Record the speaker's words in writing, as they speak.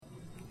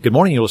Good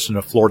morning. You're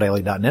listening to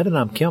FloorDaily.net, and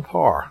I'm Kemp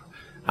Harr.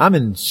 I'm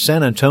in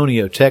San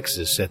Antonio,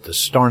 Texas at the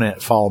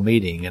StarNet Fall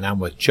Meeting, and I'm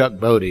with Chuck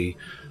Bodie,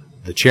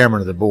 the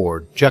chairman of the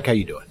board. Chuck, how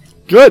you doing?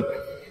 Good.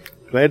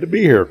 Glad to be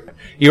here.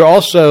 You're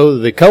also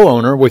the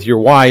co-owner with your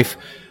wife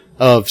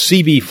of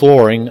CB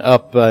Flooring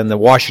up in the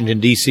Washington,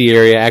 D.C.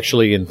 area,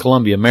 actually in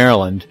Columbia,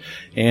 Maryland,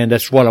 and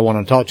that's what I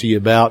want to talk to you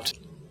about.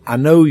 I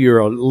know you're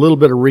a little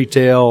bit of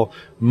retail,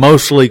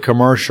 mostly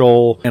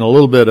commercial, and a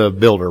little bit of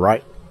builder,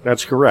 right?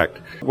 That's correct.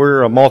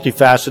 We're a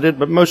multifaceted,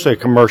 but mostly a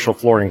commercial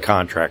flooring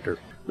contractor.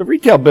 The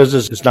retail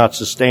business is not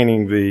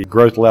sustaining the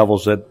growth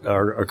levels that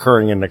are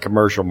occurring in the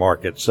commercial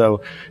market.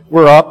 So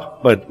we're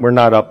up, but we're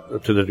not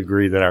up to the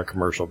degree that our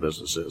commercial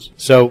business is.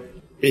 So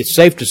it's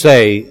safe to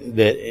say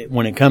that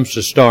when it comes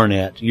to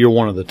StarNet, you're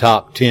one of the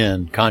top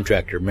 10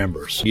 contractor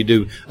members. You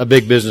do a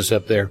big business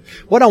up there.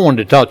 What I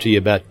wanted to talk to you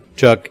about,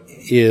 Chuck,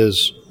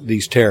 is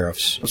these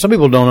tariffs. Some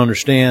people don't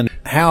understand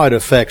how it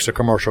affects a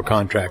commercial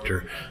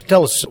contractor.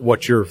 Tell us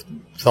what your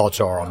thoughts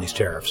are on these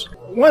tariffs.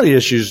 One of the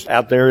issues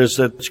out there is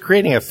that it's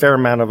creating a fair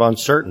amount of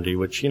uncertainty,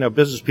 which,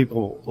 business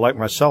people like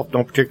myself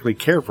don't particularly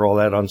care for all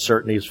that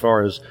uncertainty as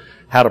far as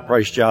how to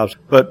price jobs.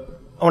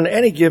 But on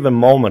any given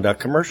moment, a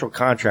commercial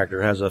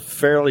contractor has a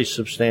fairly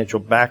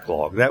substantial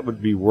backlog. That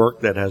would be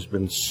work that has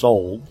been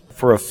sold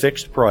for a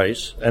fixed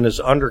price and is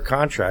under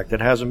contract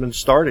that hasn't been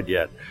started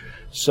yet.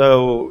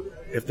 So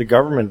if the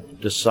government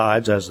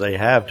decides, as they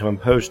have, to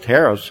impose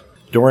tariffs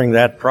during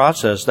that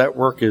process, that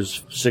work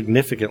is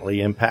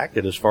significantly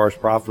impacted as far as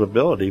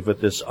profitability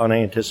with this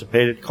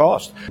unanticipated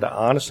cost.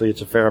 Honestly,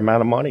 it's a fair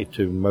amount of money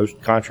to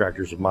most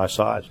contractors of my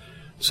size.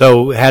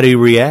 So how do you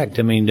react?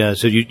 I mean,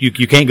 so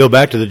you can't go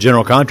back to the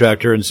general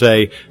contractor and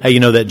say, hey,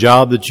 that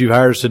job that you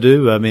hired us to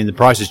do, the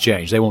price has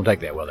changed. They won't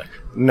take that, will they?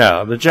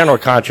 No, the general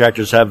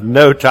contractors have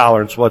no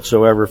tolerance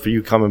whatsoever for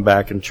you coming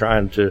back and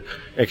trying to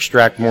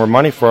extract more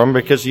money from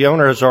them because the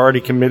owner has already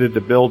committed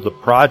to build the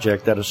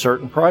project at a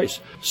certain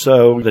price.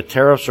 So the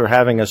tariffs are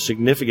having a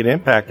significant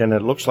impact, and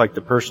it looks like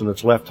the person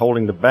that's left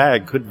holding the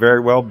bag could very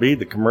well be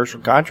the commercial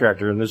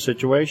contractor in this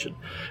situation.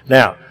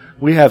 Now,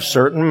 we have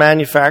certain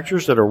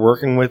manufacturers that are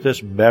working with us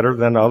better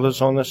than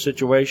others on this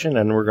situation,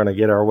 and we're going to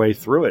get our way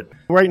through it.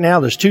 Right now,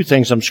 there's two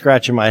things I'm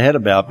scratching my head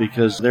about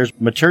because there's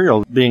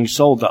material being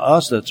sold to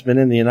us that's been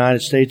in the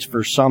United States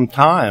for some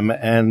time,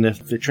 and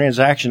if the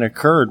transaction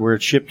occurred where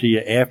it's shipped to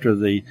you after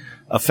the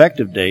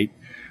effective date,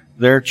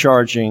 they're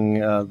charging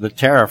the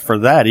tariff for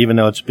that, even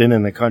though it's been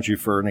in the country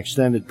for an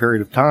extended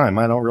period of time.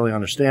 I don't really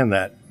understand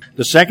that.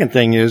 The second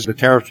thing is the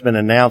tariff's been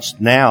announced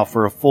now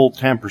for a full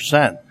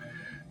 10%.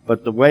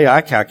 But the way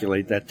I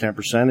calculate that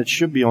 10%, it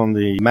should be on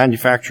the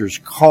manufacturer's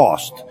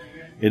cost.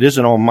 It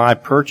isn't on my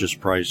purchase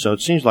price. So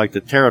it seems like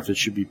the tariff that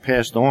should be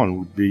passed on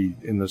would be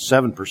in the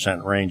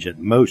 7% range at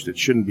most. It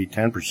shouldn't be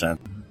 10%.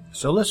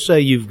 So let's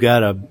say you've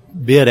got a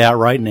bid out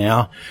right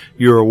now.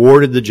 You're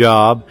awarded the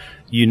job.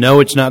 You know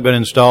it's not going to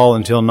install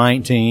until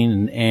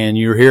 19, and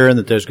you're hearing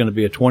that there's going to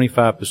be a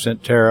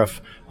 25%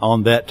 tariff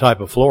on that type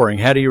of flooring.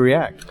 How do you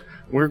react?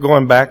 We're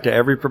going back to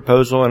every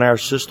proposal in our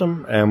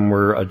system, and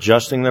we're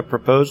adjusting the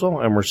proposal,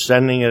 and we're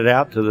sending it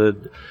out to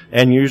the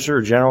end user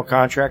or general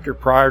contractor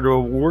prior to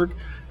award,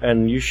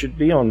 and you should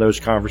be on those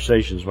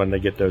conversations when they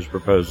get those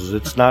proposals.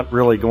 It's not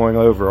really going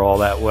over all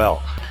that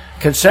well.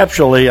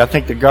 Conceptually, I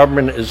think the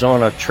government is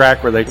on a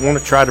track where they want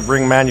to try to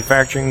bring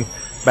manufacturing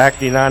back to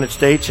the United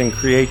States and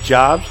create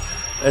jobs.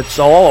 It's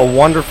all a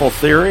wonderful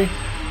theory.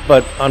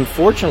 But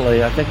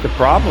unfortunately, I think the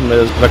problem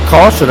is the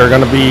costs that are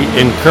going to be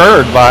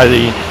incurred by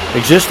the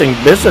existing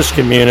business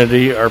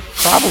community are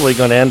probably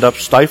going to end up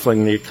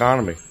stifling the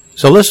economy.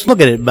 So let's look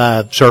at it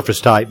by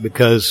surface type,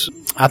 because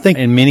I think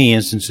in many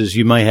instances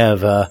you may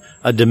have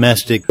a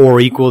domestic or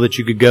equal that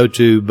you could go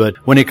to. But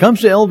when it comes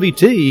to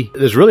LVT,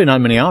 there's really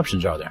not many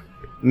options, are there?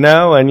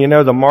 No, and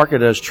the market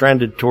has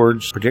trended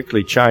towards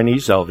particularly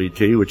Chinese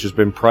LVT, which has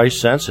been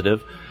price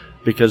sensitive,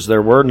 because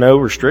there were no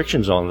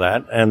restrictions on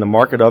that, and the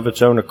market of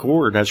its own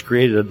accord has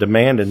created a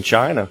demand in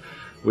China,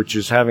 which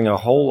is having a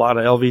whole lot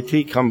of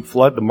LVT come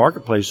flood the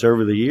marketplace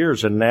over the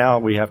years, and now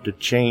we have to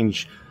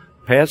change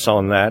paths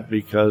on that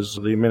because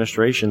the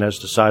administration has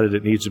decided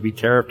it needs to be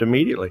tariffed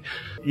immediately.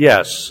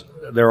 Yes,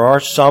 there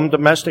are some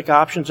domestic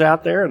options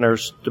out there, and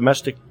there's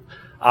domestic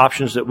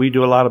options that we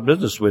do a lot of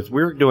business with.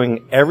 We're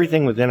doing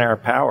everything within our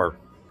power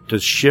to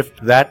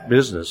shift that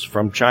business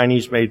from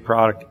Chinese-made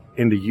product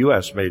into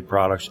U.S.-made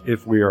products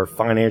if we are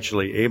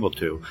financially able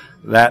to.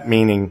 That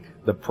meaning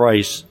the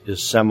price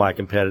is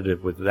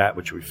semi-competitive with that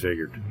which we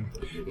figured.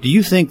 Do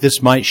you think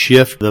this might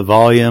shift the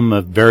volume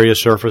of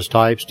various surface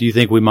types? Do you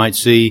think we might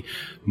see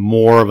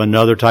more of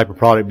another type of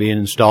product being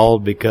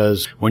installed?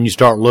 Because when you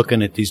start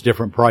looking at these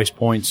different price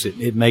points,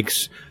 it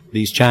makes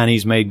these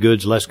Chinese-made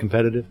goods less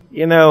competitive?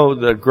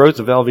 The growth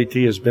of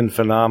LVT has been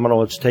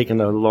phenomenal. It's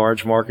taken a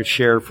large market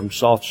share from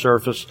soft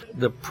surface.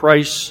 The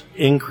price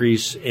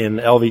increase in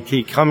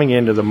LVT coming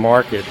into the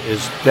market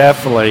is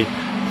definitely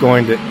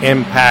going to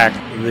impact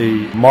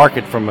the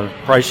market from a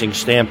pricing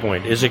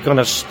standpoint. Is it going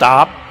to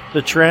stop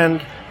the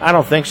trend? I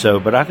don't think so,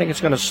 but I think it's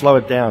going to slow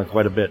it down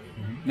quite a bit.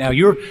 Now,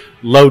 you're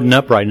loading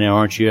up right now,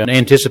 aren't you?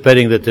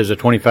 Anticipating that there's a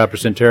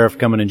 25% tariff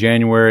coming in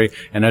January,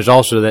 and there's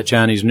also that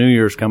Chinese New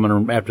Year's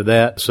coming after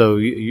that. So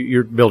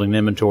you're building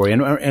inventory.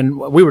 And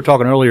we were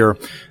talking earlier,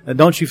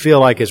 don't you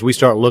feel like as we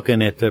start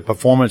looking at the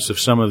performance of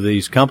some of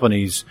these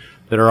companies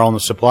that are on the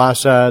supply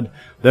side,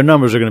 their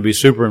numbers are going to be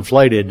super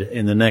inflated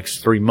in the next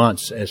 3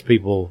 months as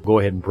people go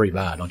ahead and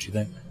pre-buy, don't you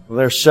think? Well,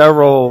 there's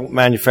several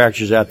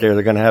manufacturers out there that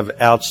are going to have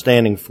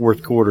outstanding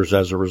fourth quarters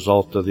as a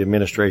result of the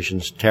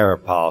administration's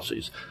tariff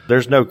policies.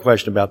 There's no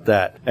question about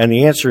that. And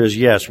the answer is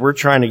yes. We're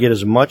trying to get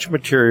as much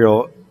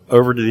material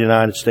over to the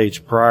United States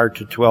prior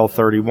to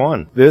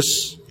 12/31.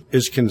 This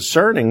is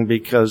concerning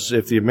because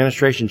if the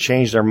administration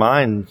changed their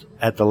mind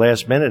at the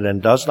last minute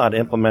and does not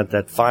implement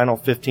that final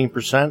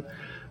 15%,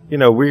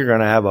 we're going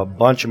to have a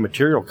bunch of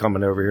material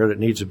coming over here that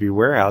needs to be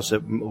warehoused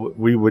that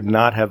we would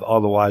not have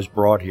otherwise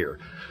brought here.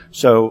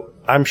 So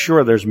I'm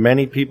sure there's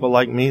many people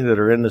like me that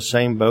are in the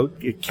same boat.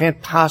 It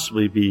can't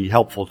possibly be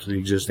helpful to the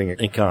existing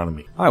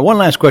economy. All right, one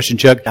last question,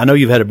 Chuck. I know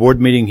you've had a board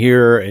meeting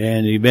here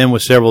and you've been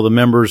with several of the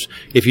members.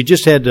 If you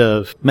just had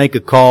to make a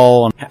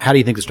call, how do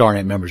you think the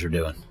StarNet members are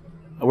doing?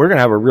 We're going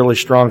to have a really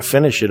strong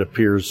finish, it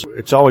appears.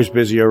 It's always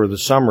busy over the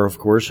summer, of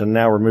course, and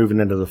now we're moving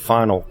into the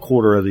final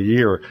quarter of the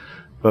year.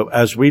 But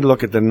as we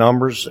look at the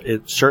numbers,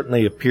 it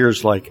certainly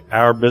appears like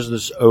our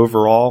business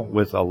overall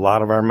with a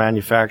lot of our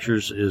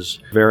manufacturers is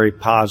a very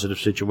positive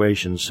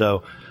situation. So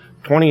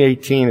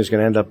 2018 is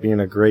going to end up being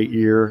a great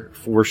year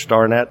for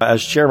StarNet.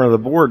 As chairman of the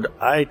board,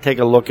 I take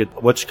a look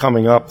at what's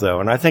coming up, though,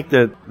 and I think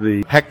that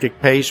the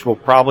hectic pace will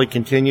probably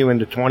continue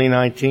into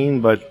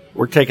 2019, but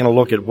we're taking a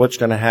look at what's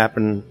going to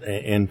happen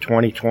in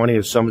 2020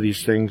 as some of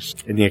these things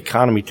in the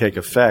economy take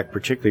effect,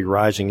 particularly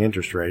rising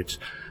interest rates,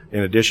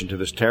 in addition to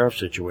this tariff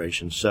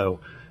situation. So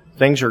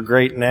things are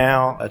great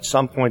now. At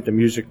some point, the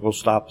music will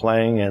stop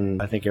playing,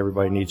 and I think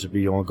everybody needs to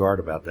be on guard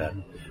about that.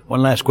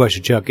 One last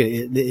question, Chuck.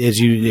 As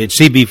you at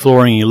CB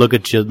Flooring, you look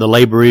at the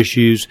labor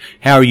issues.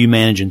 How are you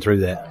managing through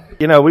that?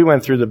 We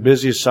went through the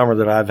busiest summer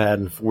that I've had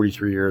in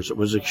 43 years. It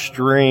was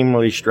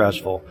extremely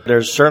stressful.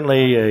 There's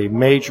certainly a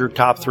major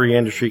top 3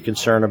 industry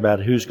concern about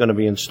who's going to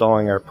be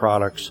installing our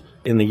products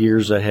in the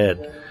years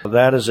ahead.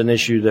 That is an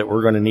issue that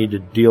we're going to need to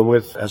deal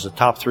with as a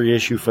top 3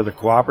 issue for the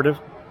cooperative.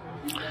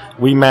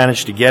 We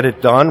managed to get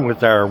it done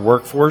with our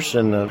workforce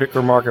in the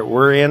particular market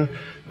we're in,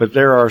 but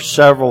there are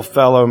several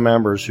fellow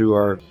members who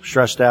are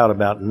stressed out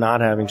about not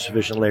having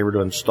sufficient labor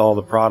to install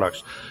the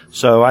products.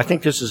 So I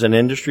think this is an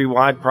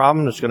industry-wide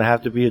problem that's going to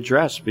have to be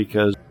addressed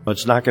because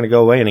it's not going to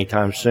go away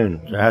anytime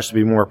soon. There has to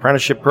be more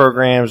apprenticeship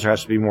programs. There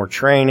has to be more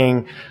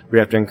training. We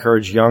have to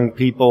encourage young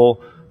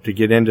people to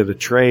get into the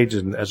trades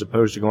and as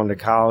opposed to going to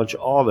college.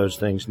 All those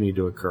things need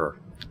to occur.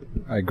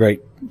 All right,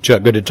 great.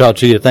 Chuck, good to talk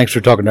to you. Thanks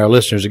for talking to our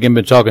listeners. Again,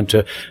 been talking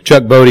to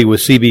Chuck Bodie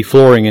with CB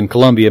Flooring in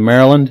Columbia,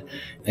 Maryland,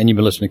 and you've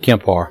been listening to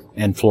Kemp Harr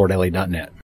and FloorDaily.net.